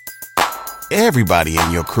Everybody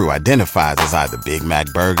in your crew identifies as either Big Mac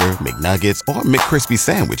Burger, McNuggets, or McCrispy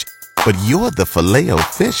Sandwich. But you're the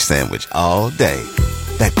Filet-O-Fish Sandwich all day.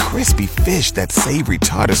 That crispy fish, that savory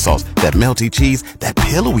tartar sauce, that melty cheese, that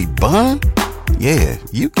pillowy bun. Yeah,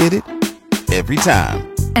 you get it. Every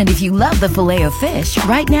time. And if you love the Filet-O-Fish,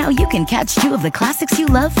 right now you can catch 2 of the classics you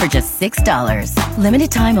love for just $6.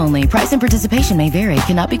 Limited time only. Price and participation may vary.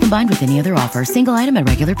 Cannot be combined with any other offer. Single item at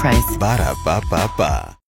regular price.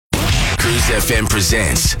 Ba-da-ba-ba-ba. Cruise FM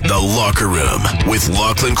presents The Locker Room with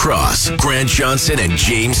Lochlin Cross, Grant Johnson, and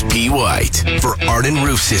James P. White. For Arden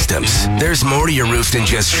Roof Systems, there's more to your roof than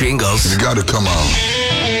just shingles. You gotta come on.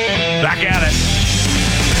 Back at it.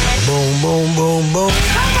 Boom, boom, boom, boom.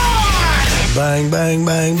 Come on! Bang, bang,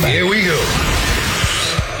 bang, bang. Here we go.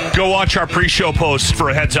 Go watch our pre-show post for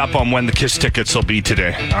a heads up on when the KISS tickets will be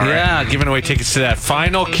today. All right. Yeah, giving away tickets to that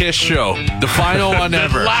final KISS show. The final one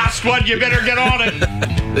ever. The last one, you better get on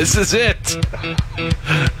it. This is it.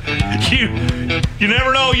 You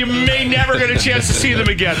never know. You may never get a chance to see them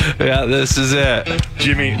again. Yeah, this is it.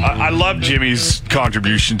 Jimmy, I love Jimmy's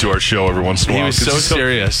contribution to our show every once in a while. He was so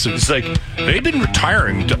serious. It's like, they've been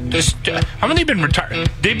retiring. How many have been retiring?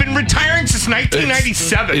 They've been retiring since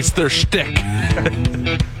 1997. It's their shtick.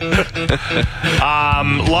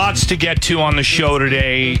 Lots to get to on the show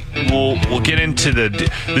today. We'll get into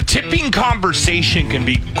the tipping conversation can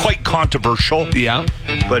be quite controversial. Yeah.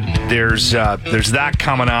 But there's that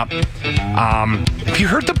coming up. Have you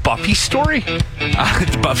heard the Buffy story?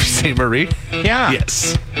 The Buffy St. Marie? Yeah.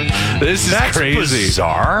 Yes. That's crazy.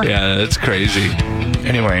 Bizarre. Yeah, that's crazy.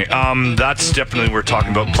 Anyway, that's definitely what we're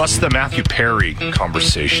talking about. Plus the Matthew Perry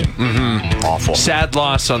conversation. Mm-hmm. Awful. Sad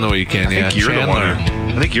loss on the weekend. I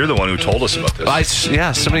think you're the one who told us about this.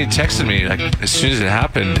 Somebody texted me as soon as it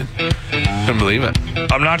happened. Couldn't believe it.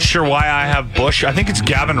 I'm not sure why I have Bush. I think it's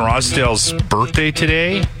Gavin Rossdale's birthday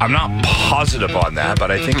today. I'm not positive on that,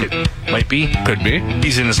 but I think it might be. Could be.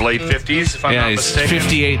 He's in his late 50s, if I'm not mistaken. He's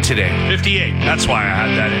 58 today. 58. That's why I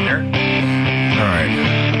had that in there. All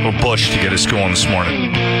right. Little Bush to get us going this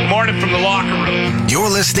morning. Morning from the locker room. You're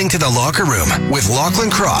listening to The Locker Room with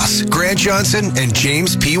Lochlin Cross, Grant Johnson, and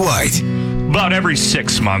James P. White. About every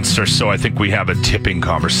 6 months or so, I think we have a tipping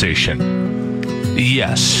conversation.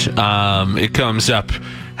 Yes. It comes up,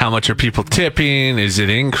 how much are people tipping? Is it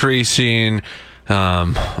increasing?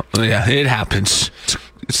 Yeah, it happens.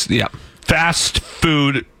 Yeah. Fast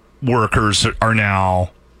food workers are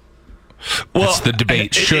now... Well, that's the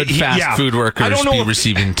debate. Should fast food workers be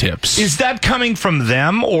receiving tips? Is that coming from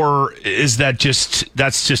them, or is that's just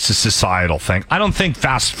a societal thing? I don't think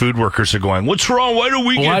fast food workers are going, what's wrong? Why don't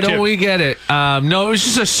we get it? No, it was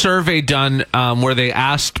just a survey done where they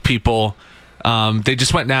asked people, they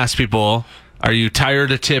just went and asked people, are you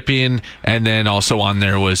tired of tipping? And then also on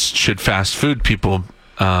there was, should fast food people,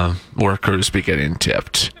 workers be getting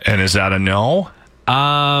tipped? And is that a no?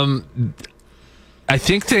 I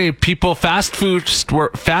think fast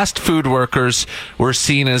food workers were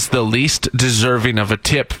seen as the least deserving of a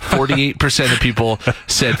tip. 48% of people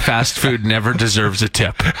said fast food never deserves a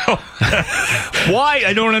tip. Why?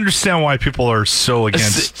 I don't understand why people are so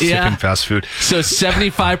against tipping fast food. So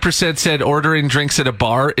 75% said ordering drinks at a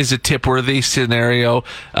bar is a tip-worthy scenario.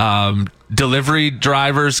 Delivery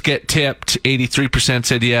drivers get tipped. 83%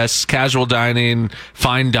 said yes. Casual dining,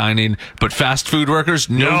 fine dining, but fast food workers,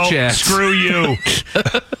 no chance. Screw you.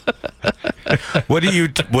 What do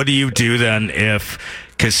you do then if?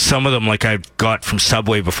 Because some of them, like I got from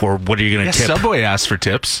Subway before. What are you going to tip? Subway asks for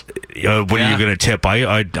tips. What are you going to tip?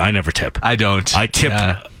 I never tip. I don't. I tip.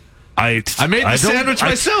 Yeah. I made the sandwich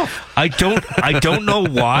myself. I don't know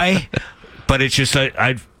why, but it's just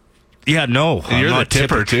Yeah, no. You're the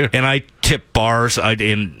tipper too, and I tip bars.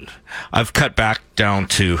 I've cut back down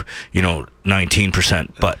to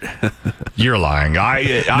 19%, but you're lying.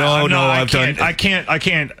 I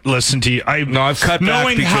can't listen to you. I've cut back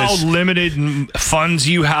knowing how limited funds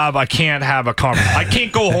you have. I can't have a conversation. I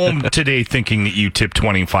can't go home today thinking that you tip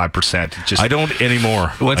 25%. I don't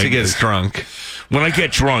anymore. Once he gets drunk. When I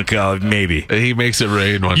get drunk, maybe. He makes it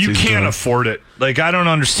rain once you can't afford it. Like, I don't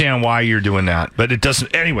understand why you're doing that, but it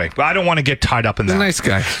doesn't. Anyway, I don't want to get tied up in that. He's a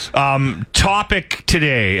nice guy. Topic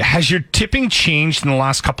today. Has your tipping changed in the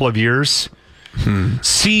last couple of years?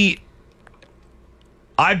 See,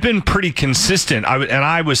 I've been pretty consistent, and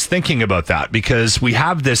I was thinking about that because we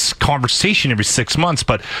have this conversation every 6 months,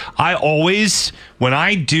 but I always, when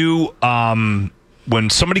I do when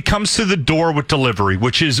somebody comes to the door with delivery,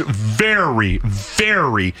 which is very,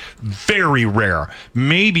 very, very rare,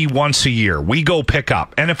 maybe once a year, we go pick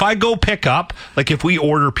up. And if I go pick up, like if we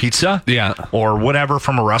order pizza or whatever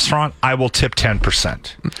from a restaurant, I will tip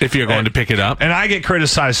 10%. If you're going to pick it up. And I get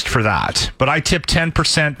criticized for that. But I tip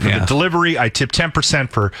 10% for the delivery. I tip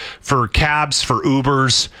 10% for cabs, for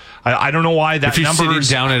Ubers. I don't know why that number is. If you're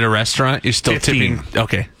sitting down at a restaurant, you're still 15. tipping.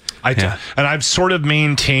 Okay. And I've sort of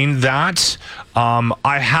maintained that.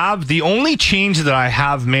 I have the only change that I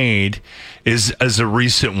have made is a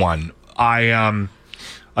recent one. I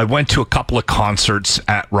went to a couple of concerts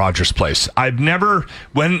at Rogers Place. I've never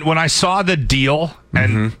when I saw the deal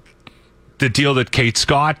and the deal that Kate's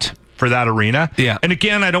got for that arena. Yeah. And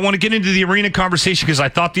again, I don't want to get into the arena conversation because I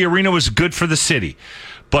thought the arena was good for the city,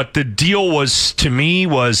 but the deal was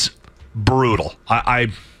brutal.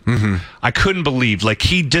 I couldn't believe, like,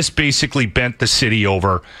 he just basically bent the city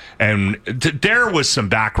over, and there was some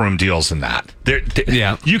backroom deals in that.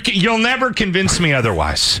 You'll never convince me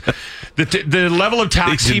otherwise. The level of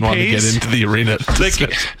tax he pays. Want to get into the arena.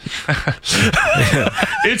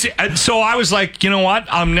 So I was like, you know what?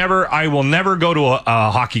 I will never go to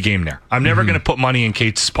a hockey game there. I'm never going to put money in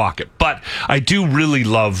Kate's pocket. But I do really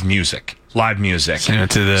love music. Live music.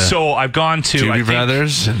 So I've gone to Doobie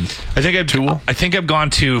Brothers and Tool. I think I've gone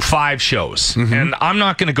to 5 shows, and I'm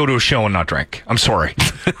not going to go to a show and not drink. I'm sorry.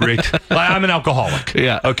 Right? I'm an alcoholic.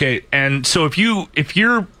 Yeah. Okay. And so if you're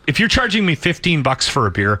charging me $15 for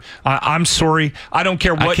a beer, I'm sorry. I don't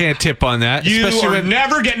care what. I can't tip on that. You are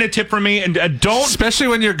never getting a tip from me, and don't. Especially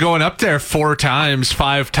when you're going up there 4 times,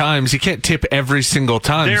 5 times, you can't tip every single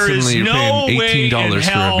time. There Suddenly is no way in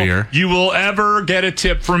hell for a beer. You will ever get a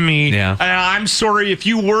tip from me. Yeah. I'm sorry if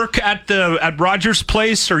you work at Rogers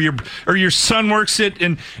Place or your son works it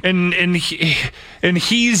and he's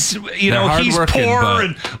he's poor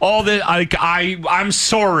and all that. I'm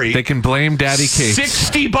sorry. They can blame Daddy Kate.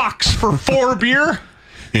 $60 for 4 beer.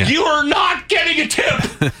 Yeah. You are not getting a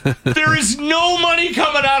tip. There is no money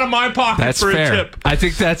coming out of my pocket for fair. a tip. I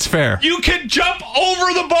think that's fair. You can jump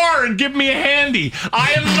over the bar and give me a handy.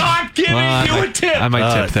 I am not giving you a tip. I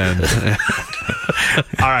might tip then.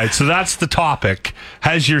 All right, so that's the topic.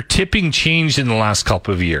 Has your tipping changed in the last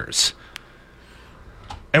couple of years?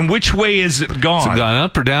 And which way has it gone? Has it gone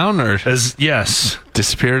up or down, or yes,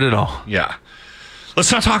 disappeared at all? Yeah. Let's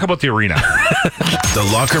not talk about the arena. The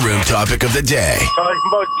locker room topic of the day. Talking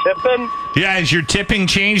about tipping? Yeah, has your tipping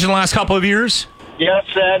changed in the last couple of years? Yes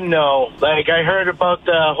and no. Like, I heard about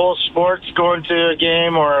the whole sports, going to a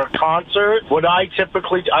game or a concert. What I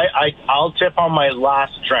typically, I'll tip on my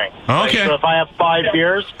last drink. Okay. Like, so if I have 5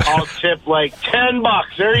 beers, I'll tip like $10.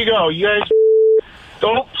 There you go. You guys,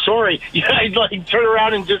 oh, sorry. You guys like turn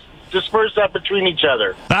around and just disperse that between each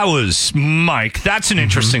other. That was Mike. That's an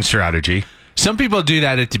interesting strategy. Some people do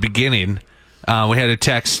that at the beginning. We had a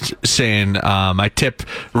text saying, I tip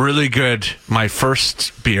really good my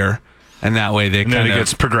first beer, and that way they kind of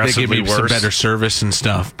gets progressively give me some better service and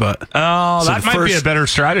stuff. But that might be a better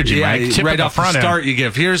strategy. Yeah, Mike. Tip right at off the front the start, end. you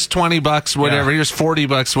give here's $20, whatever. Yeah. Here's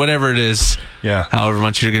 $40, whatever it is. Yeah, however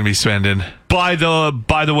much you're going to be spending. By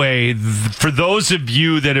the way, for those of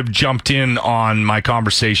you that have jumped in on my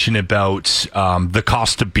conversation about the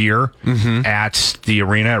cost of beer at the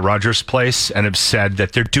arena at Rogers Place and have said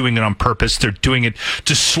that they're doing it on purpose, they're doing it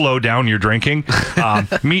to slow down your drinking,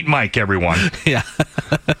 meet Mike, everyone. Yeah.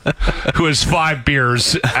 Who has 5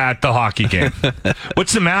 beers at the hockey game.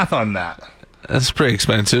 What's the math on that? That's pretty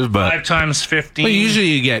expensive, but 5 times 15. Well, usually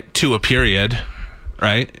you get 2 a period.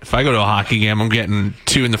 Right? If I go to a hockey game, I'm getting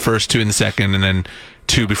 2 in the first, 2 in the second, and then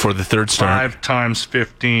 2 before the third start. 5 times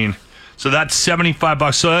 15. So that's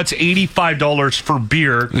 $75. So that's $85 for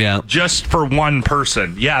beer, just for one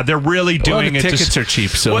person. Yeah, they're really doing it. Tickets are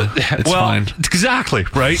cheap, so it's fine. Exactly,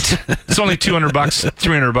 right? It's only $200,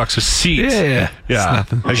 $300 a seat. Yeah.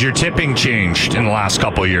 Has your tipping changed in the last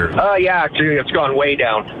couple of years? Yeah, actually, it's gone way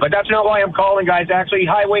down. But that's not why I'm calling, guys. Actually,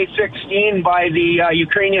 Highway 16 by the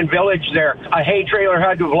Ukrainian village there, a hay trailer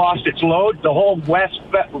had to have lost its load. The whole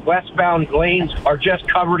westbound lanes are just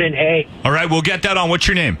covered in hay. All right, we'll get that on. What's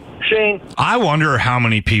your name? Shane. I wonder how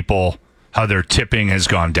many people, how their tipping has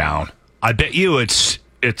gone down. I bet you it's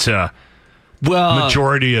a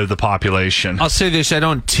majority of the population. I'll say this, I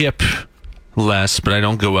don't tip less, but I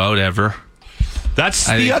don't go out ever. That's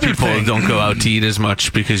I the think other people thing. don't go out to eat as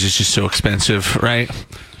much because it's just so expensive, right?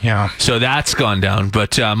 Yeah. So that's gone down.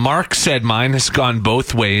 But Mark said mine has gone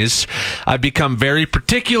both ways. I've become very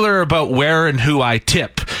particular about where and who I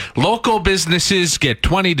tip. Local businesses get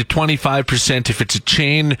 20 to 25%. If it's a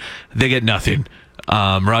chain, they get nothing.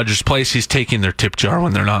 Rogers Place, he's taking their tip jar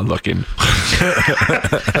when they're not looking.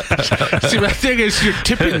 See, my thing is you're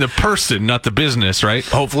tipping the person, not the business, right?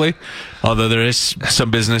 Hopefully. Although there is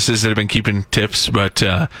some businesses that have been keeping tips, but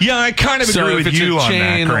yeah, I kind of agree with you on that.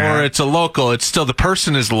 Chain Grant. or it's a local, it's still the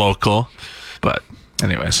person is local. But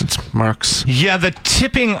anyways, it's Mark's. Yeah, the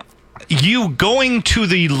tipping, you going to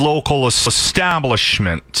the local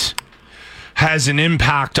establishment has an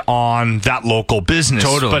impact on that local business.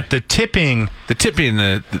 Totally. But the tipping,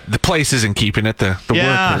 the place isn't keeping it. The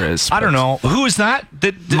worker is. I don't know. Who is that?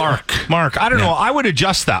 Mark. Mark. I don't know. I would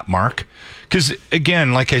adjust that, Mark. Because,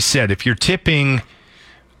 again, like I said, if you're tipping,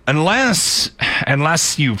 unless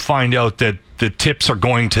you find out that the tips are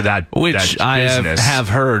going to that Which that I business, have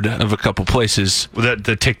heard of a couple places that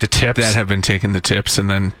take the tips. that have been taking the tips and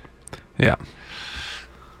then, yeah.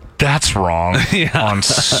 That's wrong on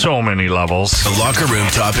so many levels. The locker room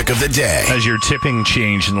topic of the day. Has your tipping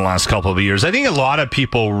changed in the last couple of years? I think a lot of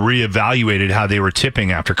people reevaluated how they were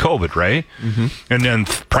tipping after COVID, right? Mm-hmm. And then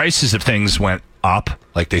prices of things went up,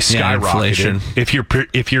 like they skyrocketed. Inflation.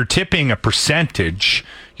 If you're tipping a percentage,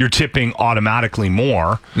 you're tipping automatically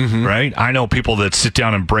more, right? I know people that sit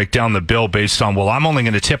down and break down the bill based on, well, I'm only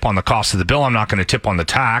going to tip on the cost of the bill. I'm not going to tip on the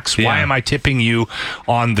tax. Yeah. Why am I tipping you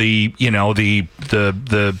on the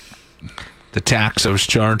tax I was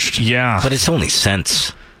charged? Yeah. But it's only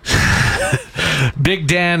cents. Big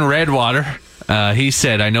Dan Redwater, he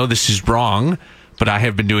said, I know this is wrong, but I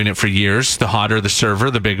have been doing it for years. The hotter the server,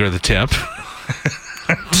 the bigger the tip.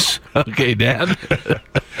 Okay, Dan.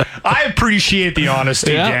 I appreciate the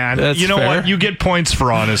honesty, Yeah, Dan. You know fair. what? You get points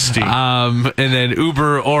for honesty. And then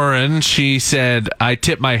Uber Oren, she said, I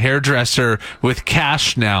tip my hairdresser with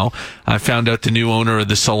cash now. I found out the new owner of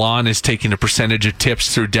the salon is taking a percentage of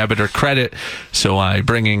tips through debit or credit, so I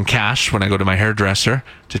bring in cash when I go to my hairdresser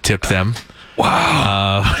to tip them.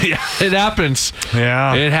 Wow. Yeah, it happens.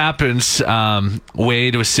 Yeah. It happens.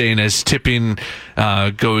 Wade was saying as tipping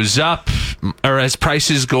goes up, or as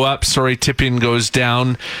prices go up, tipping goes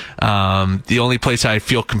down. The only place I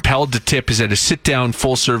feel compelled to tip is at a sit-down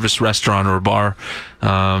full-service restaurant or bar.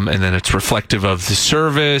 And then it's reflective of the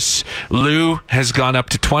service. Lou has gone up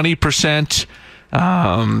to 20%.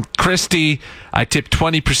 Christy, I tip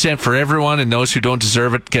 20% for everyone, and those who don't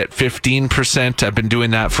deserve it get 15%. I've been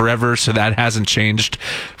doing that forever, so that hasn't changed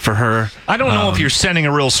for her. I don't know if you're sending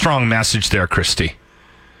a real strong message there, Christy.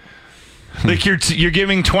 Like you're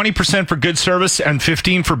giving 20% for good service and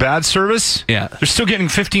 15% for bad service. Yeah, they're still getting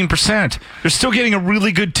 15%. They're still getting a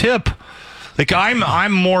really good tip. Like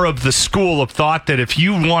I'm more of the school of thought that if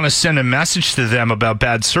you want to send a message to them about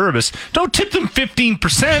bad service, don't tip them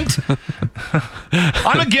 15%.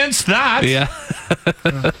 I'm against that. Yeah.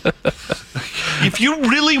 If you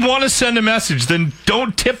really want to send a message, then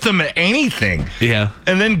don't tip them anything. Yeah.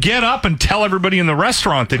 And then get up and tell everybody in the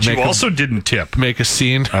restaurant that you also didn't tip. Make a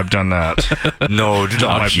scene. I've done that. No,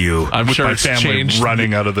 not you. I'm with sure my it's family changed.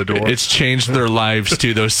 running out of the door. It's changed their lives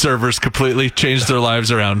too. Those servers completely changed their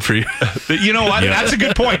lives around for you. You know what? Yeah. That's a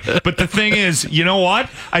good point. But the thing is, you know what?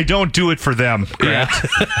 I don't do it for them, Grant.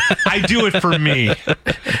 I do it for me.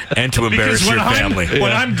 And to embarrass your family.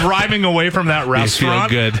 When I'm driving away from that restaurant,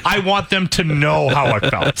 good. I want them to know how I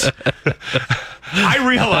felt. I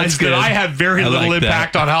realize that I have very little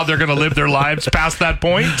impact on how they're going to live their lives past that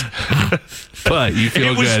point. But you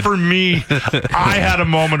feel it was good. for me. I had a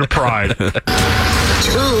moment of pride. The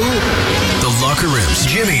Locker Room's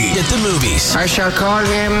Jimmy at the movies. I shall call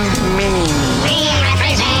him Mini.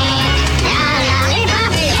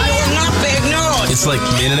 It's like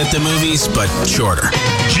Minute at the Movies, but shorter.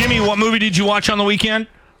 Jimmy, what movie did you watch on the weekend?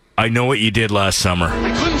 I Know What You Did Last Summer.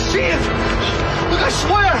 I couldn't see it. Look, I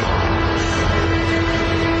swear.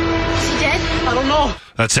 Is he dead? I don't know.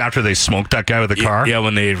 That's after they smoked that guy with the car? Yeah,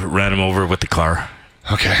 when they ran him over with the car.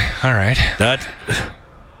 Okay, all right.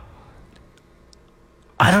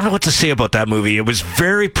 I don't know what to say about that movie. It was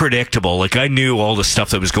very predictable. Like, I knew all the stuff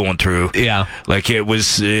that was going through. Yeah. Like, it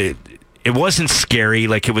was... It wasn't scary.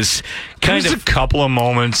 Like, it was kind of... a couple of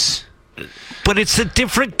moments. But it's a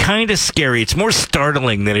different kind of scary. It's more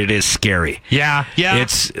startling than it is scary. Yeah.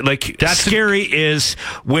 It's like scary is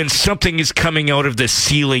when something is coming out of the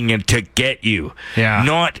ceiling and to get you. Yeah.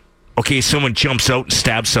 Not, okay, someone jumps out and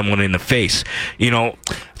stabs someone in the face. You know,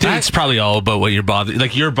 I think it's probably all about what you're bothered.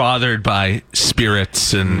 Like, you're bothered by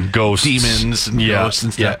spirits and ghosts, demons and ghosts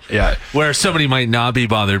and stuff. Yeah. Where somebody might not be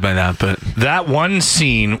bothered by that, but that one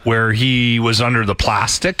scene where he was under the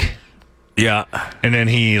plastic. Yeah. And then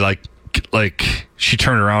he, like, like she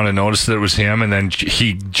turned around and noticed that it was him, and then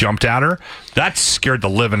he jumped at her. That scared the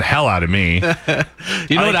living hell out of me. You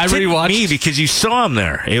know what I didn't rewatched? me because you saw him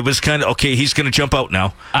there. It was kind of okay. He's going to jump out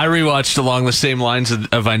now. I rewatched along the same lines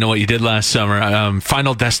of I Know What You Did Last Summer.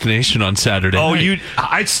 Final Destination on Saturday. Oh, night.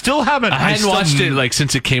 I still haven't. I hadn't watched it like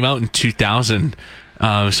since it came out in 2000. So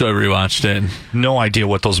I rewatched it. No idea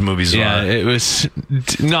what those movies Yeah, are. it was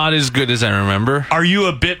not as good as I remember. Are you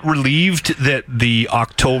a bit relieved that the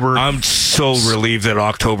October? I'm so relieved that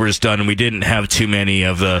October is done and we didn't have too many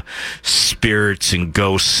of the spirits and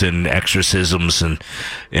ghosts and exorcisms and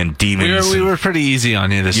demons. We were pretty easy on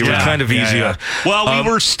you this You time. were kind of easy. Yeah. Well, we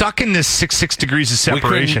were stuck in this 6 degrees of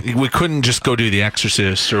separation. We couldn't just go do The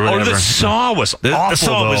Exorcist or whatever. The Saw was awful. The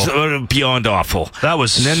Saw was beyond awful. That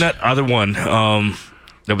was, and then that other one.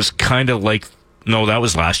 That was kind of like, no, that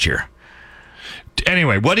was last year.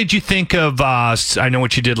 Anyway, what did you think of I Know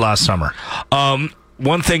What You Did Last Summer?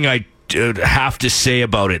 One thing I have to say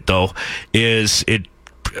about it, though, is it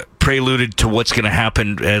preluded to what's going to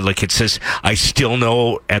happen. Like it says, I still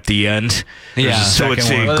know at the end. Yeah. So it's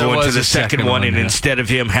Second one. going to the second second one, and yeah. instead of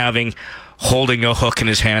him holding a hook in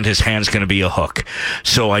his hand's going to be a hook.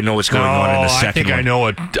 So I know what's going on in the second I think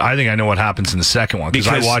one. I think I know what happens in the second one because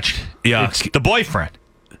I watched. Yeah. It's the boyfriend.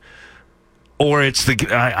 Or it's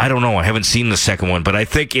I don't know. I haven't seen the second one, but I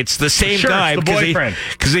think it's the same Sure, guy it's the boyfriend.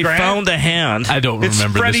 because they Grant? found the hand. I don't It's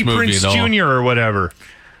remember Freddie this movie Prinze at all. Jr. or whatever.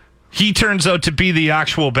 He turns out to be the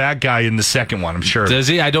actual bad guy in the second one, I'm sure. Does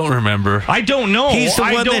he? I don't remember. I don't know. He's the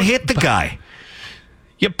one that hit the guy.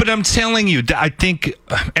 Yeah, but I'm telling you, I think.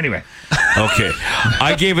 Anyway. Okay.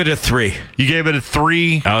 I gave it a 3. You gave it a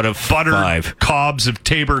 3 out of buttered 5 cobs of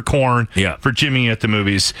Tabor corn for Jimmy at the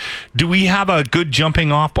movies. Do we have a good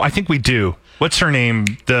jumping off? I think we do. What's her name?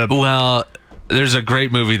 Well, there's a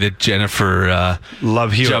great movie that Jennifer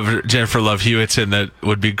Love Hewitt's in that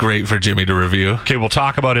would be great for Jimmy to review. Okay, we'll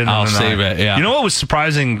talk about it. I'll save it. Yeah. You know what was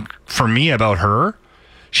surprising for me about her?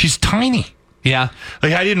 She's tiny. Yeah.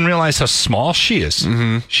 Like, I didn't realize how small she is.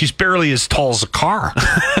 Mm-hmm. She's barely as tall as a car.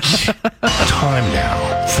 Time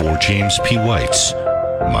now for James P. White's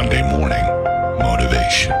Monday Morning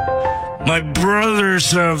Motivation. My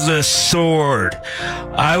brothers of the sword,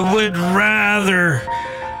 I would rather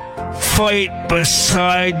fight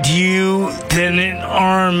beside you than an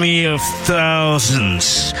army of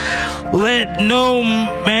thousands. Let no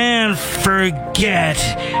man forget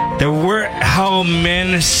how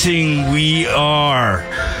menacing we are.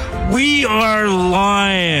 We are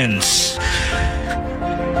lions.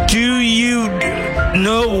 Do you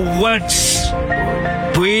know what's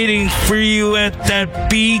waiting for you at that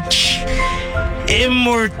beach?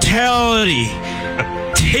 Immortality.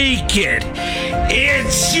 Take it.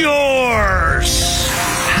 It's yours.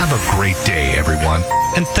 Have a great day, everyone,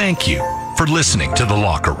 and thank you for listening to The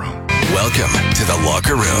Locker Room. Welcome to The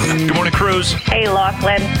Locker Room. Good morning, Cruz. Hey,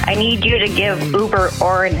 Lochlin, I need you to give Uber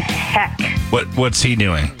Oren heck. What's he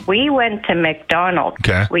doing? We went to McDonald's.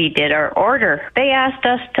 Okay. We did our order. They asked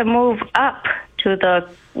us to move up to the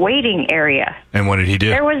waiting area. And what did he do?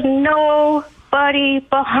 There was nobody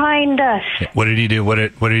behind us. What did he do? What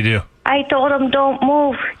did he do? I told him don't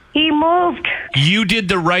move. He moved. You did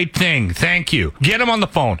the right thing. Thank you. Get him on the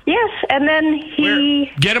phone. Yes, and then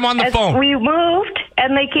Get him on the phone. We moved,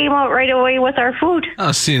 and they came out right away with our food.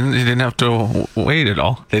 Oh, see, they didn't have to wait at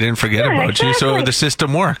all. They didn't forget Yeah, about you, so exactly. the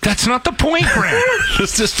system worked. That's not the point, Grant. The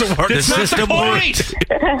system worked. That's not the point.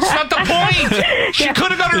 That's not the point. She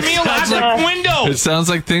could have got her meal out the window. It sounds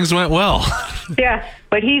like things went well. Yeah,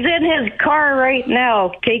 but he's in his car right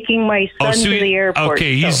now, taking my son to the airport.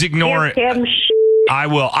 Okay, he's so ignoring. give him I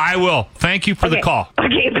will. Thank you for the call.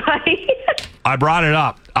 Okay, bye. I brought it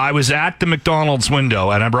up. I was at the McDonald's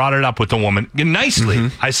window and I brought it up with the woman nicely.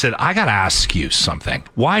 Mm-hmm. I said, I got to ask you something.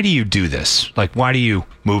 Why do you do this? Like, why do you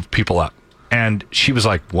move people up? And she was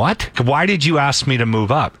like, what? Why did you ask me to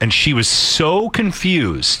move up? And she was so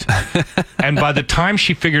confused. And by the time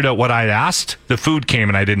she figured out what I'd asked, the food came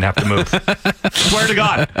and I didn't have to move. Swear to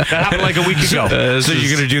God. That happened like a week ago. So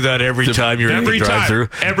you're going to do that every time you're in the drive-thru?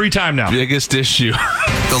 Every time now. Biggest issue.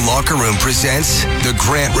 The Locker Room presents The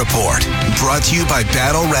Grant Report. Brought to you by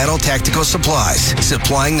Battle Rattle Tactical Supplies.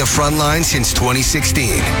 Supplying the front line since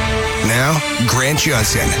 2016. Now, Grant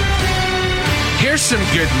Johnson. Here's some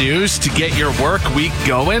good news to get your work week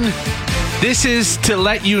going. This is to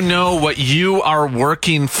let you know what you are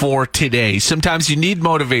working for today. Sometimes you need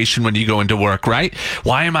motivation when you go into work, right?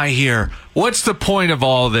 Why am I here? What's the point of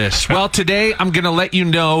all this? Well, today I'm going to let you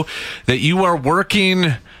know that you are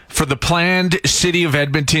working for the planned City of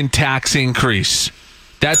Edmonton tax increase.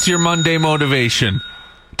 That's your Monday motivation.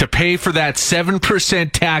 to pay for that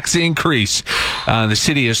 7% tax increase. The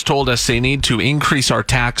city has told us they need to increase our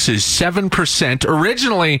taxes 7%.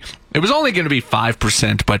 Originally, it was only going to be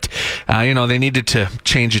 5%, but, they needed to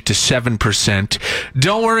change it to 7%.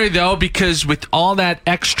 Don't worry, though, because with all that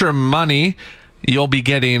extra money, you'll be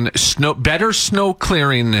getting better snow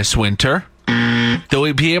clearing this winter.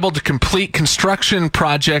 They'll be able to complete construction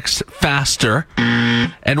projects faster,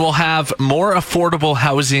 and we'll have more affordable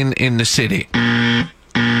housing in the city.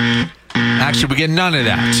 Actually, we get none of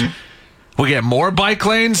that. We get more bike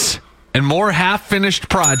lanes and more half-finished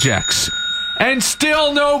projects. And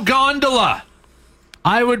still no gondola.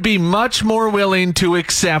 I would be much more willing to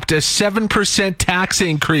accept a 7% tax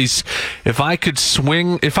increase if I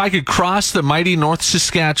could cross the mighty North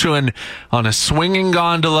Saskatchewan on a swinging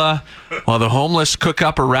gondola while the homeless cook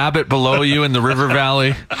up a rabbit below you in the river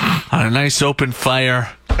valley on a nice open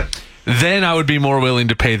fire. Then I would be more willing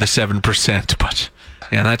to pay the 7%, but...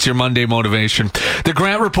 yeah, that's your Monday motivation. The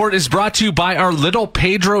Grant Report is brought to you by our Little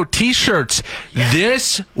Pedro t-shirts.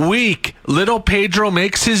 This week, Little Pedro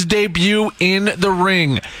makes his debut in the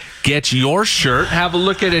ring. Get your shirt. Have a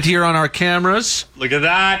look at it here on our cameras. Look at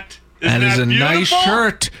that. That is a beautiful? nice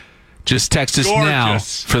shirt. Just text us now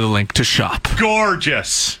for the link to shop.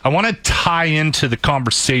 Gorgeous. I want to tie into the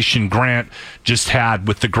conversation Grant just had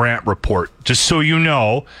with the Grant Report. Just so you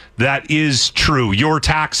know, that is true. Your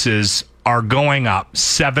taxes are going up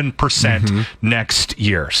 7% next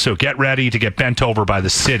year. So get ready to get bent over by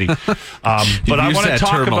the city. But I want to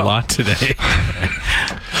talk term about a lot today.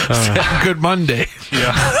 Good Monday.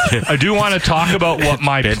 Yeah. I do want to talk about what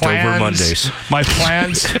my Bent plans. over Mondays. My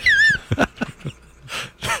plans.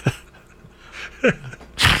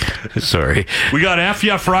 Sorry. We got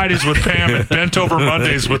FF Fridays with Pam and Bent Over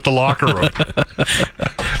Mondays with the Locker Room.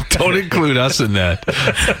 Don't include us in that.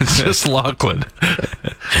 It's just Lochlin.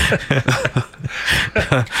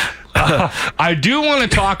 I do want to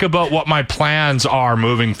talk about what my plans are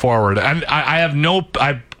moving forward. And I've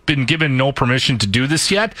been given no permission to do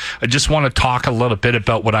this yet. I just want to talk a little bit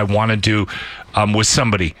about what I want to do with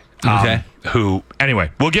somebody. Okay.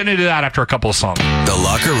 Anyway, we'll get into that after a couple of songs. The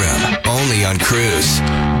Locker Room, only on Cruise.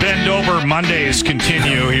 Bendover Mondays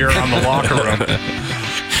continue here on the Locker Room.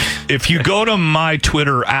 If you go to my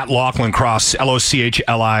Twitter at Lochlin Cross,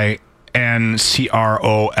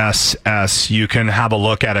 LOCHLINCROSS, you can have a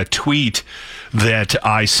look at a tweet that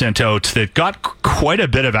I sent out that got quite a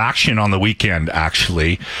bit of action on the weekend,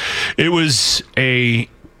 actually. It was a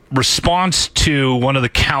response to one of the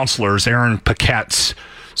counselors, Aaron Paquette's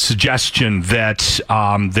suggestion that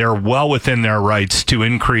they're well within their rights to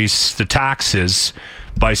increase the taxes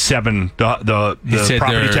by the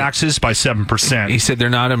property taxes by 7%. He said they're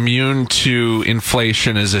not immune to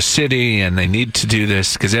inflation as a city, and they need to do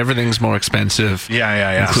this because everything's more expensive.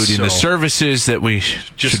 Yeah. Including the services that we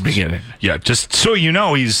should be getting. Yeah, just so you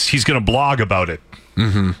know, he's going to blog about it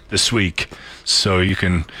this week, so you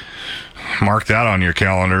can mark that on your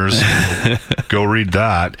calendars. Go read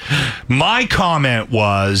that. My comment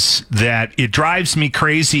was that it drives me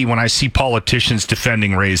crazy when I see politicians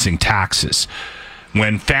defending raising taxes.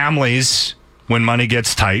 When money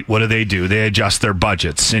gets tight, what do? They adjust their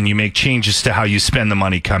budgets, and you make changes to how you spend the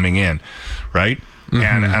money coming in, right?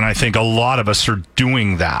 And I think a lot of us are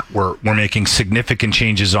doing that. We're making significant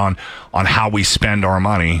changes on how we spend our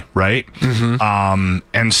money, right?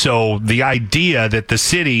 And so the idea that the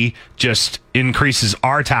city just increases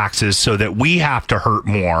our taxes so that we have to hurt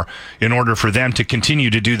more in order for them to continue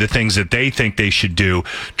to do the things that they think they should do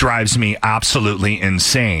drives me absolutely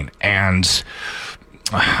insane. And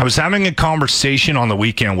I was having a conversation on the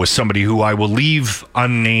weekend with somebody who I will leave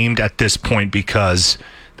unnamed at this point because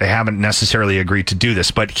they haven't necessarily agreed to do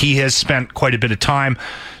this, but he has spent quite a bit of time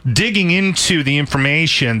digging into the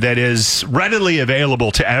information that is readily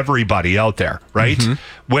available to everybody out there, right?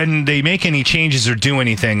 When they make any changes or do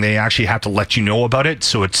anything, they actually have to let you know about it.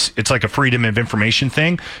 So it's like a freedom of information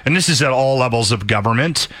thing. And this is at all levels of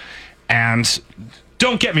government. And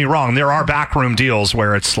don't get me wrong, there are backroom deals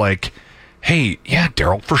where it's like, hey, yeah,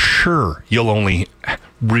 Daryl, for sure, you'll only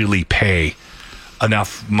really pay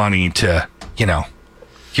enough money to,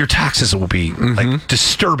 your taxes will be like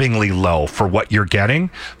disturbingly low for what you're getting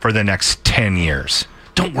for the next 10 years.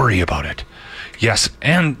 Don't worry about it. Yes,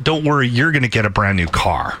 and don't worry, you're going to get a brand new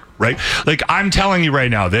car, right? Like, I'm telling you right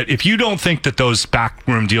now that if you don't think that those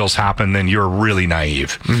backroom deals happen, then you're really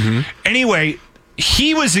naive. Anyway,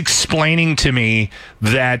 he was explaining to me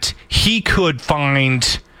that he could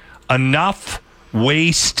find enough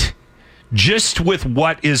waste just with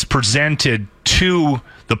what is presented to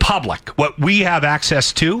the public, what we have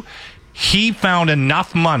access to. He found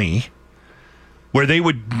enough money where they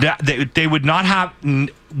would not have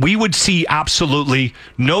we would see absolutely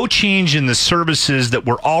no change in the services that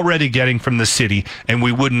we're already getting from the city, and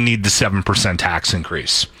we wouldn't need the 7% tax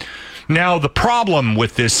increase. Now, the problem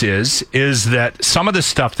with this is that some of the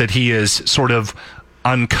stuff that he is sort of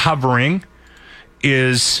uncovering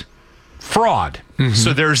is fraud. Mm-hmm.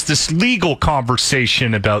 So there's this legal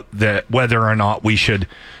conversation about whether or not we should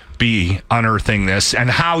be unearthing this and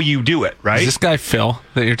how you do it, right? Is this guy Phil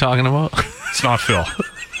that you're talking about? It's not Phil.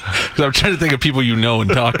 Because I'm trying to think of people you know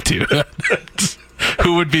and talk to.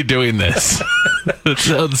 Who would be doing this? It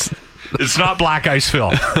sounds... It's not Black Ice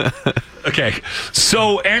Phil. Okay.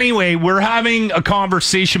 So anyway, we're having a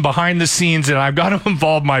conversation behind the scenes, and I've got to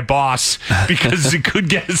involve my boss because it could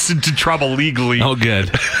get us into trouble legally. Oh,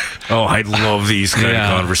 good. Oh, I love these kind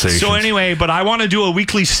of conversations. So anyway, but I want to do a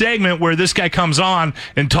weekly segment where this guy comes on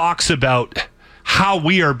and talks about how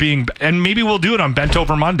we are being, and maybe we'll do it on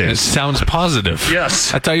Bendover Mondays. It sounds positive.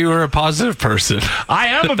 Yes. I thought you were a positive person. I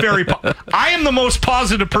am I am the most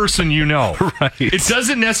positive person you know. Right. It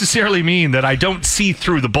doesn't necessarily mean that I don't see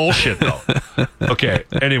through the bullshit, though. Okay.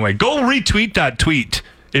 Anyway, go retweet that tweet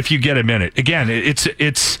if you get a minute. Again,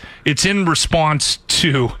 it's in response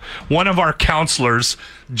to one of our counselors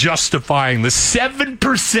justifying the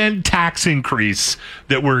 7% tax increase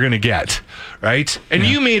that we're going to get, right? And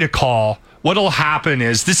you made a call. What'll happen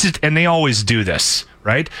is and they always do this,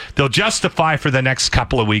 right? They'll justify for the next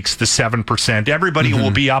couple of weeks the 7%. Everybody will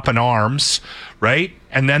be up in arms, right?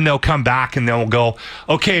 And then they'll come back and they'll go,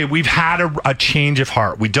 okay, we've had a change of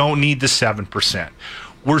heart. We don't need the 7%.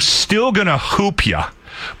 We're still going to hoop you,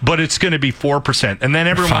 but it's going to be 4%. And then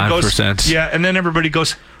everyone 5%. goes, yeah, and then everybody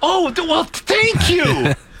goes, oh, well, thank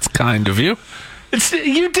you. It's kind of you.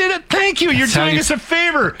 You did it. Thank you. You're doing us a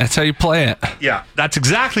favor. That's how you play it. Yeah, that's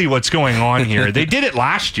exactly what's going on here. They did it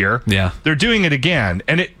last year. Yeah. They're doing it again.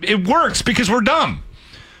 And it works because we're dumb.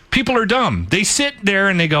 People are dumb. They sit there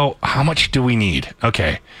and they go, how much do we need?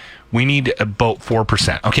 Okay, we need about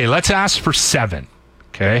 4%. Okay, let's ask for 7%.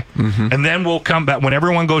 Okay? Mm-hmm. And then we'll come back. When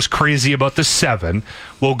everyone goes crazy about the 7%,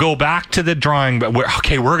 we'll go back to the drawing board.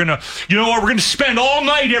 We're going to, you know what? We're going to spend all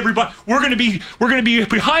night, everybody. We're going to be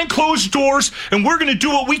behind closed doors, and we're going to do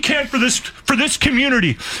what we can for this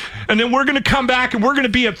community. And then we're going to come back, and we're going to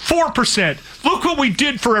be at 4%. Look what we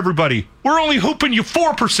did for everybody. We're only hooping you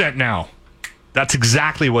 4% now. That's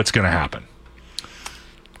exactly what's going to happen.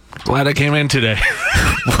 Glad I came in today.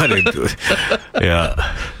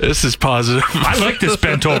 Yeah. This is positive. I like this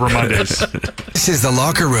Bendover Mondays. This is The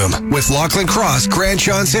Locker Room with Lochlin Cross, Grant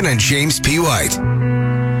Johnson, and James P. White.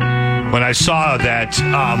 When I saw that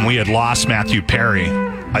we had lost Matthew Perry,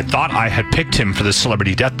 I thought I had picked him for the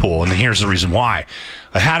celebrity death pool, and here's the reason why.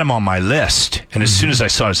 I had him on my list, and as soon as I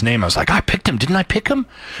saw his name, I was like, I picked him. Didn't I pick him?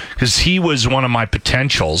 Because he was one of my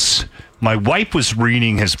potentials. My wife was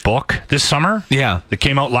reading his book this summer. Yeah. That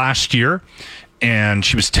came out last year. And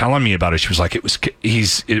she was telling me about it. She was like, it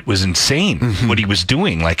was insane what he was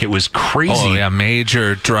doing. Like, it was crazy. Oh, yeah.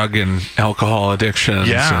 Major drug and alcohol addictions.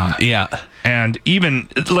 Yeah. And even,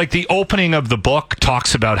 like, the opening of the book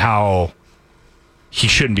talks about how he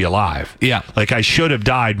shouldn't be alive. Yeah. Like, I should have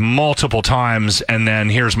died multiple times, and then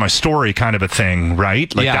here's my story kind of a thing,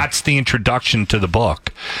 right? Like, that's the introduction to the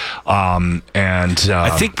book. I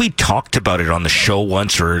think we talked about it on the show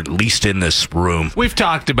once, or at least in this room. We've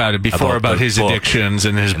talked about it before, about his addictions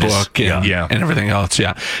and his book and everything else.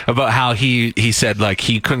 Yeah. About how he said, like,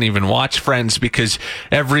 he couldn't even watch Friends because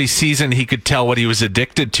every season he could tell what he was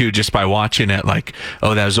addicted to just by watching it. Like,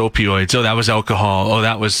 oh, that was opioids. Oh, that was alcohol. Oh,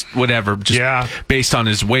 that was whatever. Just based on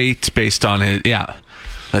his weight, based on his,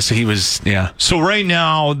 so he was, So right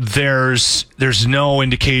now, there's no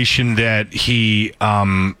indication that he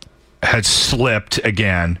had slipped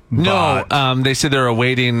again. No, they said they're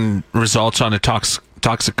awaiting results on a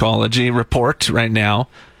toxicology report right now.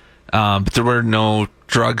 But there were no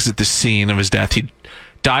drugs at the scene of his death. He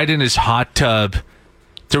died in his hot tub.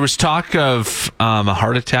 There was talk of a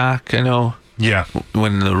heart attack, I know. Yeah.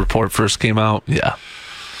 When the report first came out. Yeah.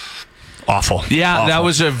 Awful. Yeah, Awful. That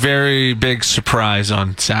was a very big surprise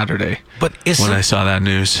on Saturday. But when I saw that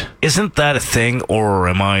news. Isn't that a thing, or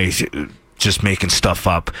am I just making stuff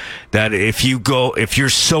up? That if you're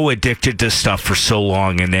so addicted to stuff for so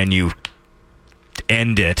long and then you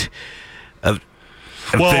end it,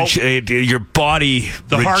 eventually your body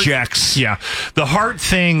rejects. The heart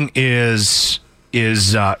thing is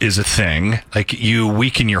a thing. Like, you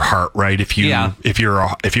weaken your heart, right? If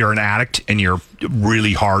you're an addict and you're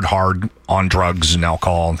really hard on drugs and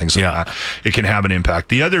alcohol and things like that, it can have an impact.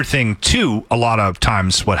 The other thing too, a lot of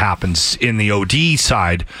times what happens in the OD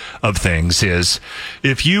side of things is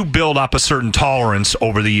if you build up a certain tolerance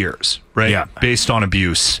over the years, right? Yeah. Based on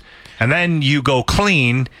abuse, and then you go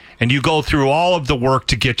clean, and you go through all of the work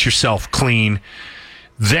to get yourself clean,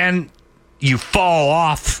 then you fall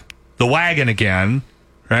off the wagon again,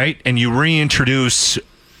 right? And you reintroduce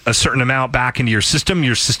a certain amount back into your system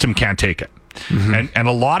can't take it. Mm-hmm. And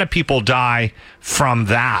a lot of people die from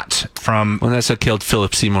that. Well, that's what killed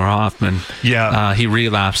Philip Seymour Hoffman. Yeah. He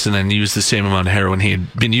relapsed and then used the same amount of heroin he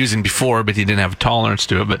had been using before, but he didn't have a tolerance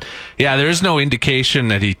to it. But yeah, there is no indication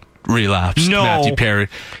that he relapsed. No. Matthew Perry.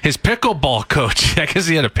 His pickleball coach, I guess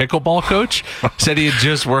he had a pickleball coach, said he had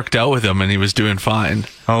just worked out with him and he was doing fine.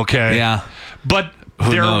 Okay. Yeah. But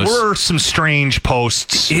there were some strange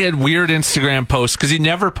posts. He had weird Instagram posts because he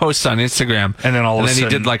never posts on Instagram. And then all of a sudden, he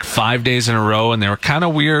did like 5 days in a row, and they were kind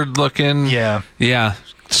of weird looking. Yeah. Yeah.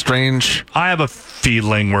 Strange. I have a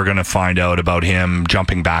feeling we're going to find out about him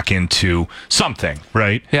jumping back into something,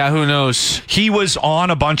 right? Yeah, who knows? He was on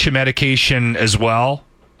a bunch of medication as well.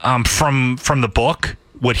 From the book,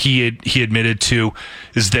 what he admitted to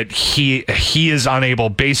is that he is unable,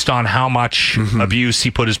 based on how much abuse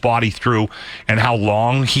he put his body through and how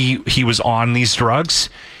long he was on these drugs,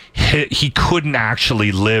 he couldn't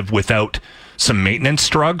actually live without some maintenance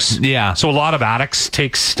drugs. Yeah. So a lot of addicts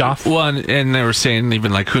take stuff. Well, and they were saying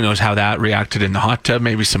even like, who knows how that reacted in the hot tub,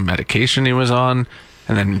 maybe some medication he was on,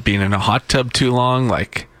 and then being in a hot tub too long,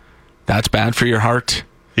 like that's bad for your heart.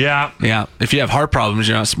 Yeah. Yeah. If you have heart problems,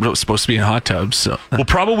 you're not supposed to be in hot tubs. So we'll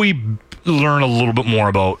probably learn a little bit more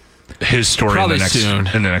about his story in the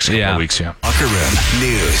next couple of weeks. Yeah. Locker Room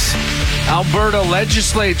News. Alberta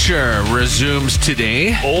legislature resumes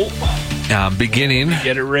today. Beginning.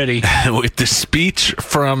 Get it ready. With the speech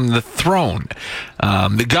from the throne.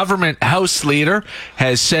 The government House leader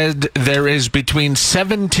has said there is between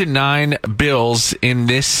 7 to 9 bills in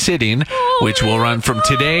this sitting, which will run from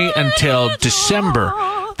today until December.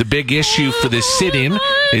 The big issue for this sitting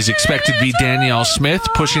is expected to be Danielle Smith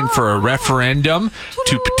pushing for a referendum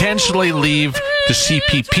to potentially leave the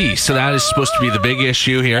CPP. So that is supposed to be the big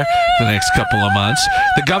issue here for the next couple of months.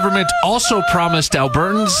 The government also promised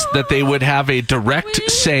Albertans that they would have a direct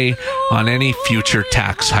say on any future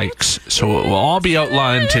tax hikes. So it will all be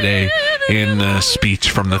outlined today in the speech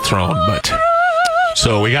from the throne. But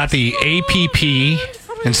so we got the APP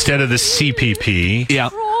instead of the CPP. Yeah.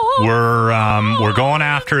 We're going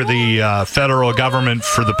after the federal government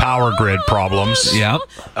for the power grid problems. Yeah.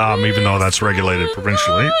 Even though that's regulated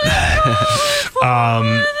provincially.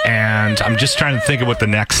 And I'm just trying to think of what the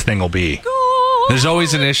next thing will be. There's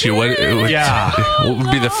always an issue. What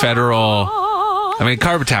would be the federal? I mean,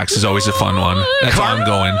 carbon tax is always a fun one. That's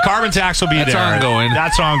ongoing. Carbon tax will be That's there. ongoing.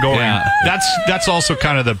 That's ongoing. Yeah. That's also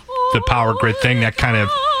kind of the power grid thing that kind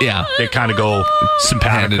of they kind of go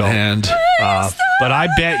simpatico. Hand in hand. But I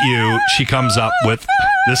bet you she comes up with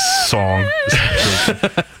this song.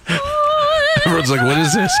 Everyone's like, what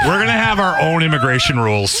is this? We're going to have our own immigration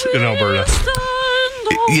rules in Alberta.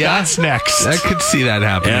 Yeah. That's next. I could see that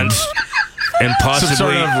happening. And possibly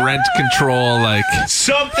some sort of rent control, like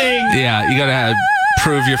something. Yeah, you got to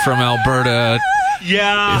prove you're from Alberta.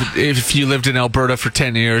 Yeah. If you lived in Alberta for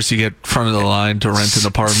 10 years, you get front of the line to rent an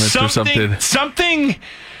apartment or something.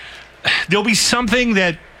 There'll be something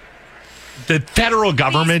that the federal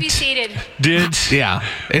government did. Yeah.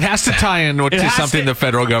 It has to tie in to something the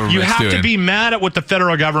federal government's doing. You have to be mad at what the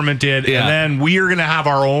federal government did, and then we are going to have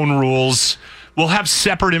our own rules. We'll have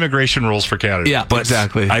separate immigration rules for Canada. Yeah, but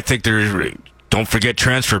exactly. I think don't forget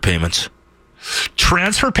transfer payments.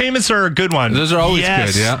 Transfer payments are a good one. Those are always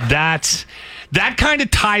good, yeah. That kind of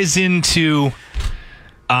ties into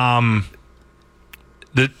the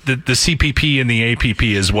CPP and the APP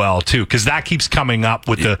as well too, because that keeps coming up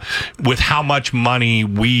with how much money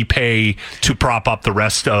we pay to prop up the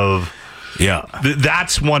rest of. Yeah,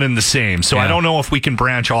 that's one and the same. So I don't know if we can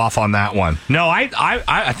branch off on that one. No,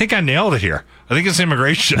 I think I nailed it here. I think it's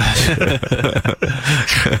immigration. The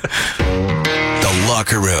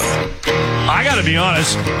Locker Room. I got to be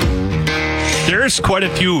honest. There's quite a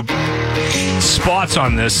few spots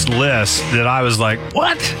on this list that I was like,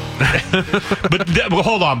 what? But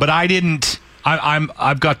hold on. But I didn't.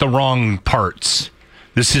 I've got the wrong parts.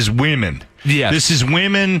 This is women. Yes. This is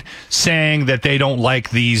women saying that they don't like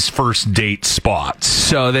these first date spots.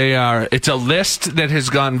 So it's a list that has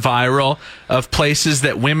gone viral of places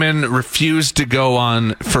that women refuse to go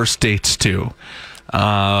on first dates to.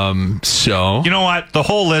 So you know what? The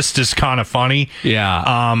whole list is kind of funny.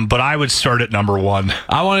 Yeah. But I would start at number 1.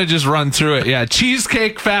 I want to just run through it. Yeah.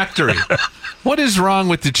 Cheesecake Factory. What is wrong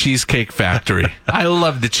with the Cheesecake Factory? I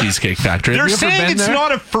love the Cheesecake Factory. They're saying it's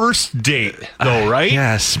not a first date, though, right?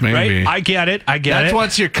 Yes, maybe. Right? I get it. That's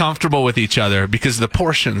once you're comfortable with each other, because the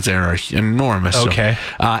portions there are enormous. Okay.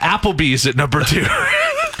 So, Applebee's at number 2.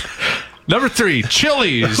 Number 3,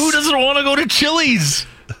 Chili's. Who doesn't want to go to Chili's?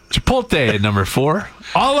 Chipotle at number 4.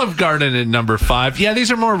 Olive Garden at number 5. Yeah,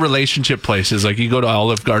 these are more relationship places. Like you go to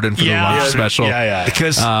Olive Garden for the lunch special. Yeah.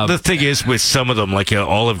 Because the thing is, with some of them, like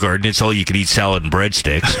Olive Garden, it's all you can eat salad and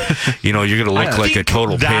breadsticks. You're going to look like a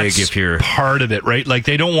total pig if you're part of it, right? Like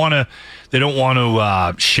they don't want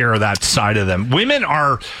to share that side of them. Women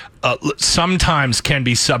are sometimes can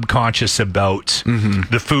be subconscious about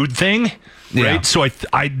the food thing. Right, Yeah. so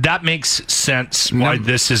I that makes sense why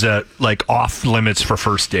this is off limits for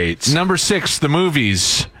first dates. Number 6, the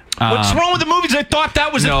movies. What's wrong with the movies? I thought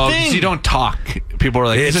that was a thing. You don't talk. People are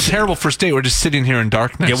like, "It's a terrible first date. We're just sitting here in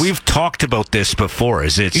darkness." Yeah, we've talked about this before. You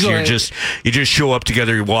just show up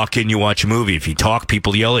together, you walk in, you watch a movie. If you talk,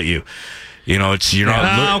 people yell at you. You're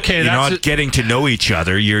not getting to know each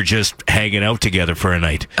other. You're just hanging out together for a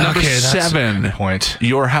night. Number 7, that's a point.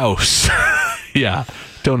 Your house. Yeah.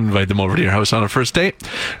 Don't invite them over to your house on a first date.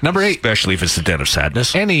 Number 8. Especially if it's the den of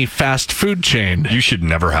sadness. Any fast food chain. You should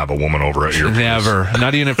never have a woman over at your place. Never.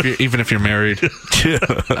 Not even if you're married.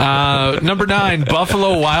 Number 9,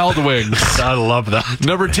 Buffalo Wild Wings. I love that.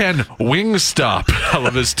 Number 10, Wingstop. I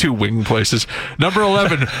love those 2 wing places. Number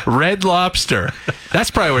 11, Red Lobster.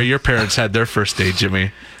 That's probably where your parents had their first date,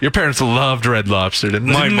 Jimmy. Your parents loved Red Lobster, didn't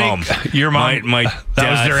they? My mom. Your mom. My dad,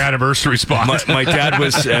 that was their anniversary spot. My dad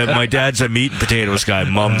was. My dad's a meat and potatoes guy.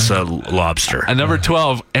 Mom's a lobster. And number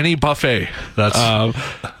 12, any buffet. That's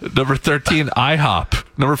number 13, IHOP.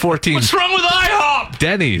 Number 14, what's wrong with IHOP?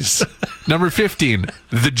 Denny's. Number 15,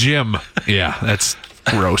 the gym. Yeah, that's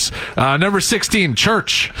gross. Number 16,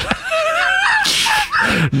 church.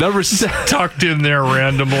 Number tucked in there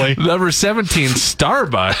randomly. Number 17,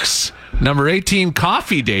 Starbucks. Number 18,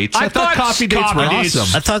 coffee dates. I thought coffee dates were awesome.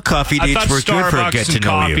 I thought coffee dates were good for a get to know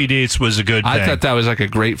coffee you. dates was a good thing. I thought that was like a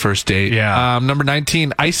great first date. Yeah. Number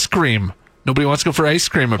 19, ice cream. Nobody wants to go for ice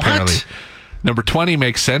cream, apparently. What? Number 20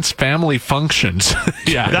 makes sense. Family functions.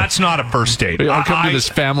 Yeah. That's not a first date. I'll come to this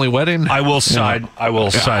family wedding. I will side. I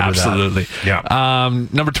will side with that. Absolutely. Yeah.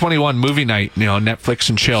 Number 21, movie night. Netflix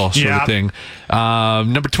and chill sort of thing.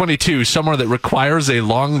 Number 22, somewhere that requires a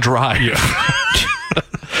long drive. Yeah.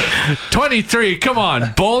 23, come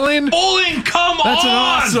on, bowling? Bowling, come on! That's an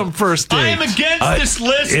awesome first date. I am against this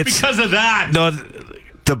list because of that. No,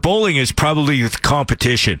 the bowling is probably the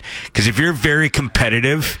competition, because if you're very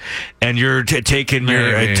competitive and you're taking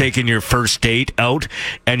your first date out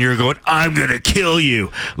and you're going, I'm gonna kill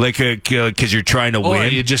you, like because you're trying to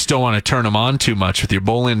win. You just don't want to turn them on too much with your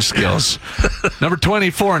bowling skills. Number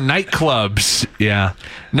 24, nightclubs. Yeah.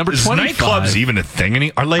 Number 25. Is nightclubs even a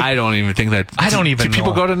thing? I don't even think that. I don't even. Do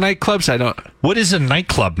people go to nightclubs? I don't. What is a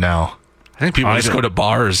nightclub now? I think people just go to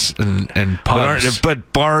bars and pubs.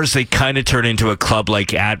 But bars, they kind of turn into a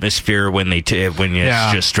club-like atmosphere when it's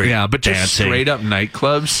just straight but just dancing. Straight up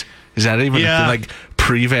nightclubs. Is that even a thing? Like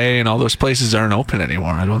Privé and all those places aren't open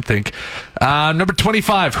anymore, I don't think. Number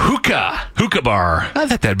 25, hookah bar. I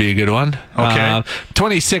thought that'd be a good one. Okay.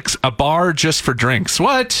 26, a bar just for drinks.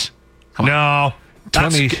 What? No.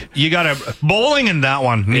 20, you got to bowling and that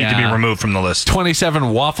one need to be removed from the list.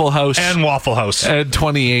 27, Waffle House. And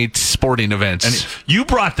 28, sporting events. And you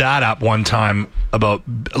brought that up one time about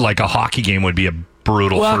like a hockey game would be a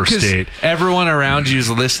brutal first date. Everyone around you is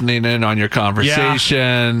listening in on your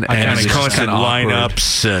conversation. And constant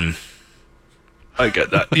lineups and I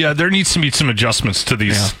get that. Yeah, there needs to be some adjustments to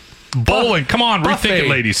these. Yeah. Bowling, come on, rethink it,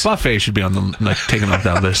 ladies. Buffet should be on the taken off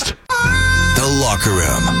that list. The Locker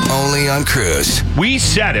Room, only on Cruise. We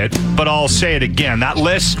said it, but I'll say it again. That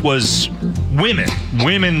list was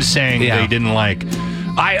women saying they didn't like.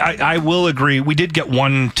 I will agree. We did get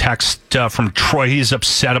one text from Troy. He's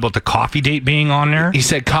upset about the coffee date being on there. He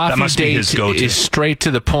said coffee date is straight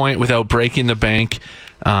to the point without breaking the bank.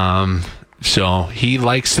 So he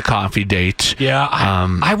likes the coffee date. Yeah,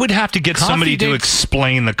 I would have to get somebody to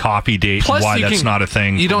explain the coffee date and why that's not a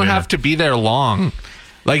thing. You don't have to be there long.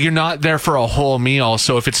 Like, you're not there for a whole meal,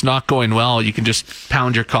 so if it's not going well, you can just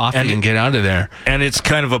pound your coffee and get out of there. And it's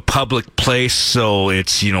kind of a public place, so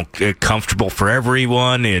it's, comfortable for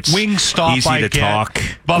everyone. It's Wingstop, easy to talk.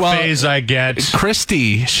 Buffets, I get.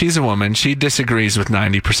 Christy, she's a woman. She disagrees with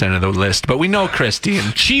 90% of the list, but we know Christy.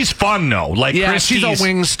 And she's fun, though. Like, she's a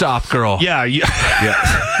Wingstop girl. Yeah.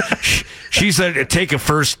 She's a take a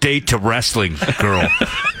first date to wrestling girl.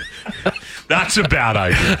 That's a bad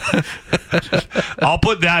idea. I'll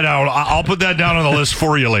put that out. I'll put that down on the list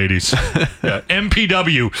for you, ladies. Yeah.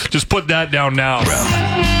 MPW, just put that down now.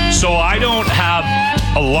 So I don't have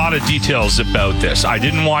a lot of details about this. I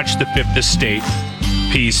didn't watch the Fifth Estate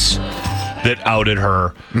piece that outed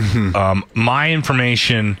her. Mm-hmm. My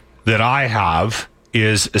information that I have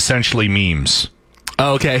is essentially memes.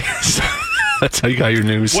 Oh, okay. That's how you got your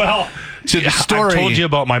news. Well, so the story, I told you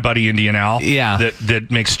about my buddy Indian Al. Yeah. That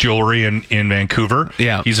makes jewelry in Vancouver.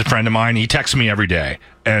 Yeah. He's a friend of mine. He texts me every day.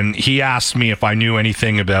 And he asked me if I knew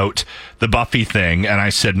anything about the Buffy thing, and I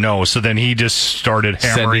said no. So then he just started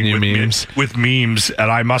hammering with memes,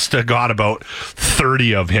 and I must have got about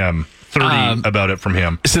 30 of him. 30 about it from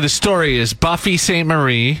him. So the story is Buffy St.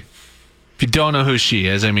 Marie. If you don't know who she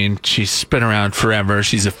is, I mean, she's been around forever.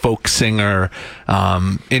 She's a folk singer,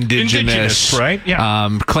 indigenous, right?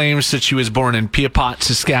 Yeah. Claims that she was born in Piapot,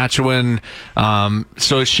 Saskatchewan.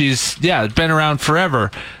 So she's, been around forever.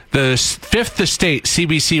 The Fifth Estate,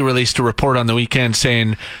 CBC, released a report on the weekend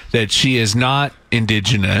saying that she is not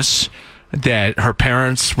indigenous, that her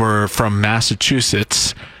parents were from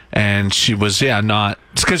Massachusetts, and she was, not.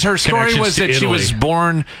 Because her story was that she was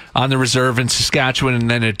born on the reserve in Saskatchewan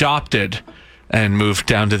and then adopted and moved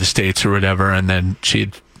down to the States or whatever, and then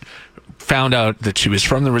she'd found out that she was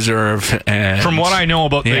from the reserve. And from what I know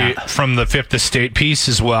about from the Fifth Estate piece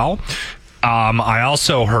as well, I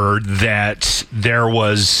also heard that there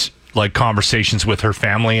was like conversations with her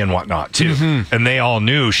family and whatnot too, and they all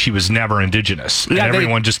knew she was never indigenous. Yeah, and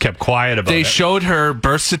everyone just kept quiet about it. They showed her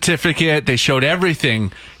birth certificate. They showed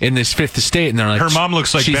everything in this Fifth Estate, and they're like, her mom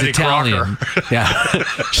looks like she's Betty Italian. Crocker. Yeah,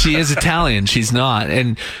 she is Italian. She's not.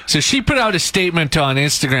 And so she put out a statement on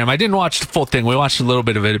Instagram. I didn't watch the full thing. We watched a little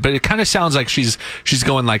bit of it, but it kind of sounds like she's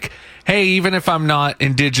going like, hey, even if I'm not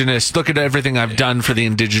indigenous, look at everything I've done for the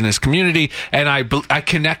indigenous community, and I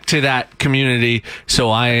connect to that community, so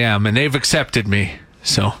I am, and they've accepted me.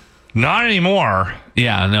 So not anymore.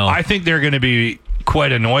 Yeah, no. I think they're going to be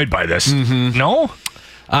quite annoyed by this. No.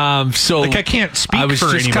 So like I can't speak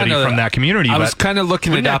for anybody from that community. I was kind of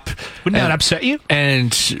looking it up. Wouldn't that upset you?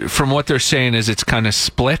 And from what they're saying is it's kind of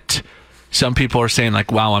split. Some people are saying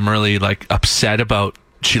like, "Wow, I'm really like upset about."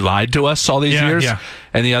 She lied to us all these years. Yeah.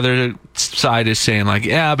 And the other side is saying like,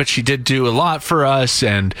 yeah, but she did do a lot for us,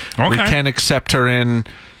 and we can't accept her in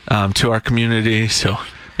to our community. So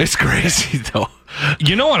it's crazy though.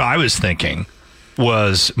 You know what I was thinking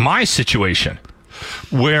was my situation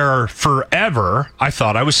where forever I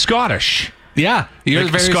thought I was Scottish. Yeah, you're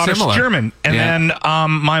like very Scottish similar. German. And then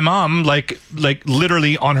my mom, like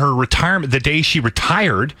literally on her retirement, the day she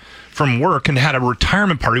retired from work and had a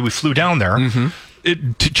retirement party, we flew down there.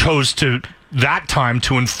 It chose to that time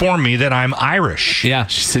to inform me that I'm Irish. Yeah,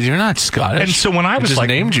 she said you're not Scottish. And so when I was like,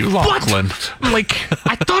 named you Lochlin. I'm like,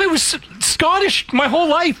 I thought I was Scottish my whole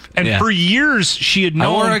life, and for years she had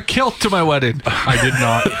known. I wore a kilt to my wedding. I did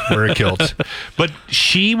not wear a kilt, but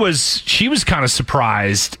she was kind of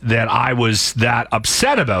surprised that I was that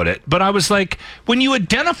upset about it. But I was like, when you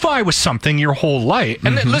identify with something your whole life,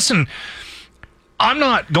 and then, listen. I'm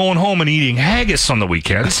not going home and eating haggis on the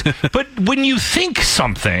weekends, but when you think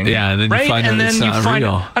something, and then right? you find and it's then you not find,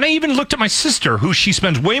 real. And I even looked at my sister, who she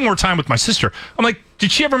spends way more time with my sister. I'm like,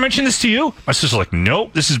 did she ever mention this to you? My sister's like,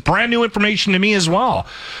 nope, this is brand new information to me as well.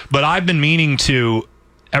 But I've been meaning to,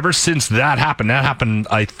 ever since that happened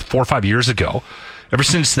 4 or 5 years ago, ever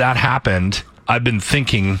since that happened, I've been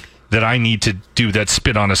thinking that I need to do that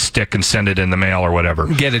spit on a stick and send it in the mail or whatever.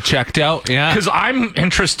 Get it checked out, yeah. Because I'm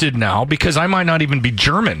interested now, because I might not even be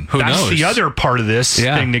German. That's knows? the other part of this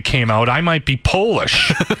thing that came out. I might be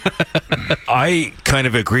Polish. I kind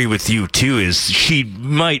of agree with you, too, is she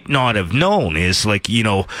might not have known, is like, you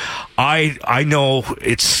know, I know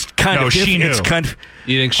it's kind of... she knew. It's kind of...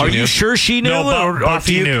 You think she knew? Are you sure she knew? No,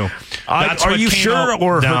 Buffy knew. Are you sure?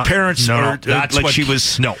 Or her parents... No, that's like what she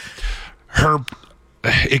was... No.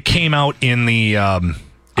 It came out in the...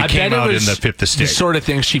 It came out in the Fifth Estate. The sort of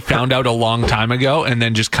thing she found out a long time ago and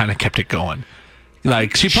then just kind of kept it going.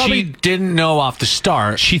 Like, she probably didn't know off the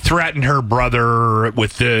start. She threatened her brother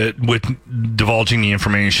with divulging the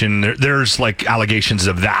information. There's like allegations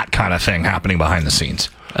of that kind of thing happening behind the scenes.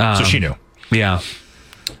 So she knew. Yeah.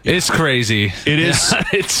 It's crazy. It is.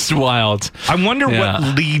 It's wild. I wonder what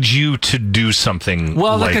leads you to do something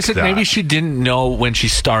like I said, that. maybe she didn't know when she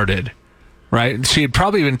started. Right? She had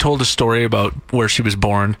probably even told a story about where she was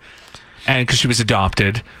born, and because she was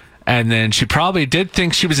adopted, and then she probably did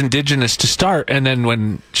think she was indigenous to start, and then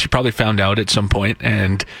when she probably found out at some point,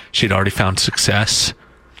 and she'd already found success,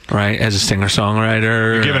 right, as a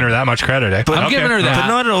singer-songwriter. You're giving her that much credit, eh? But I'm giving her that. But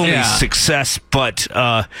not only success, but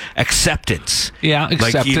acceptance. Yeah,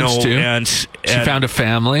 acceptance too. And she found a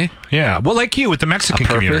family. Yeah, well, like you with the Mexican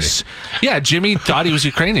community. Yeah, Jimmy thought he was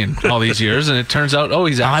Ukrainian all these years, and it turns out,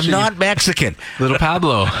 he's actually... I'm not Mexican. Little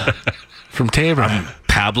Pablo from Tabor. I'm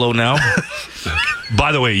Pablo now.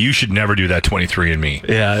 By the way, you should never do that 23andMe.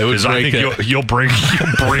 Yeah, it was. I think you'll bring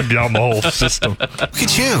down the whole system. Look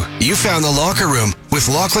at you. You found the locker room with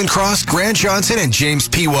Lochlin Cross, Grant Johnson, and James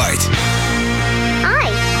P. White. Hi,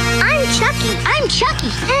 I'm Chucky. I'm Chucky.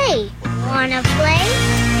 Hey, wanna play?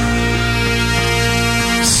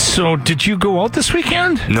 So, did you go out this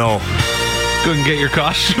weekend? No. Couldn't get your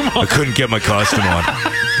costume on? I couldn't get my costume on.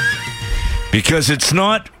 Because it's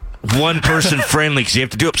not one-person friendly, because you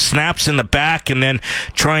have to do up snaps in the back and then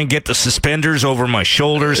try and get the suspenders over my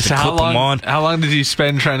shoulders to clip them on. How long did you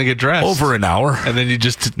spend trying to get dressed? Over an hour. And then you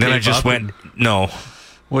just Then I just went, no.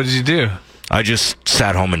 What did you do? I just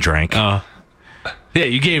sat home and drank. Oh. Yeah,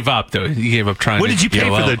 you gave up, though. You gave up trying What to did you pay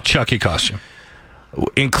go for out. the Chucky costume?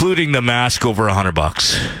 Including the mask, over $100.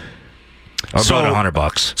 About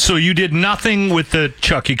 $100. So you did nothing with the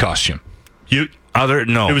Chucky costume? No.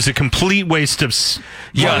 It was a complete waste of... so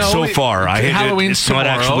far. Halloween's it's not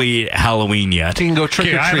tomorrow. actually Halloween yet. You can go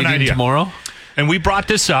trick-or-treating tomorrow. And we brought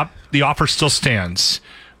this up. The offer still stands.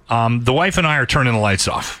 The wife and I are turning the lights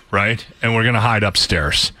off, right? And we're going to hide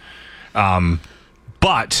upstairs.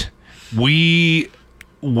 But we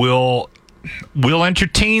will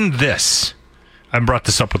entertain this. I haven't brought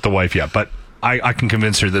this up with the wife yet, but I can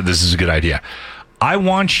convince her that this is a good idea. I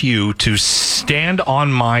want you to stand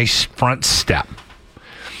on my front step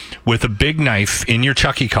with a big knife in your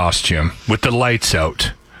Chucky costume with the lights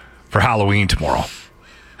out for Halloween tomorrow.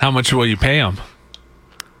 How much will you pay him?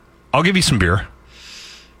 I'll give you some beer.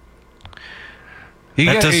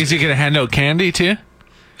 Is he going to hand out candy too?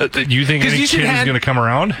 You think any kid is going to come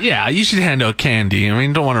around? Yeah, you should hand out candy. I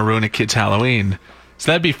mean, don't want to ruin a kid's Halloween.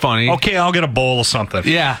 So that'd be funny. Okay, I'll get a bowl of something.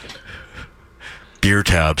 Yeah. Beer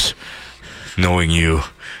tabs. Knowing you.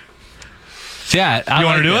 Yeah. You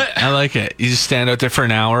want to do it? I like it. You just stand out there for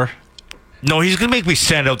an hour. No, he's going to make me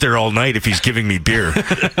stand out there all night if he's giving me beer.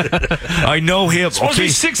 I know him. It's supposed to be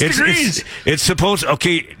 6 degrees. It's supposed...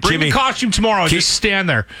 Okay, Bring Jimmy. the costume tomorrow. Just stand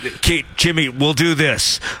there. Okay, Jimmy, we'll do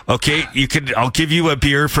this. Okay, I'll give you a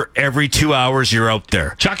beer for every 2 hours you're out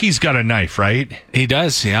there. Chucky's got a knife, right? He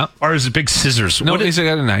does, yeah. Or is it big scissors? No, he's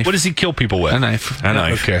got a knife. What does he kill people with? A knife. A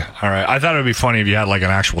knife. Okay, all right. I thought it would be funny if you had like an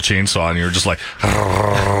actual chainsaw and you were just like...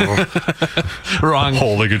 Wrong.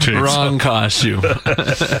 Holding a chainsaw. Wrong costume.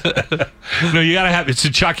 No, you got to have... It's a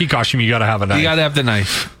Chucky costume. You got to have a knife. You got to have the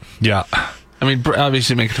knife. Yeah. I mean,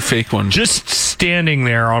 obviously make it a fake one. Just standing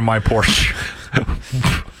there on my porch.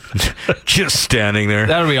 Just standing there.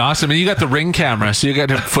 That would be awesome. And you got the Ring camera, so you got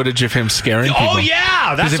footage of him scaring people. Oh,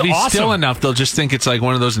 yeah. That's if he's awesome. still enough, they'll just think it's like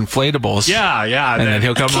one of those inflatables. Yeah. And then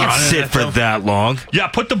he'll come Can't running. sit for that long. Yeah,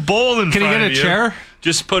 put the bowl in Can front of you. Can you get a chair?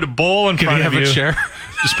 Just put a bowl in front of you. Can you have a chair?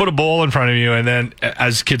 Just put a bowl in front of you, and then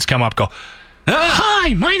as kids come up, go,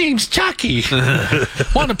 hi, my name's Chucky.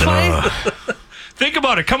 Want to play? Think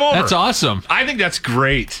about it. Come over. That's awesome. I think that's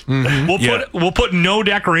great. Mm-hmm. We'll put no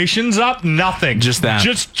decorations up, nothing. Just that.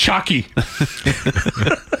 Just Chucky.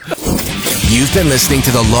 You've been listening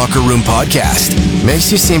to the Locker Room Podcast.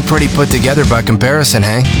 Makes you seem pretty put together by comparison,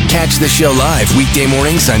 hey? Catch the show live weekday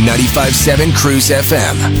mornings on 95.7 Cruise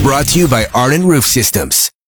FM. Brought to you by Arden Roof Systems.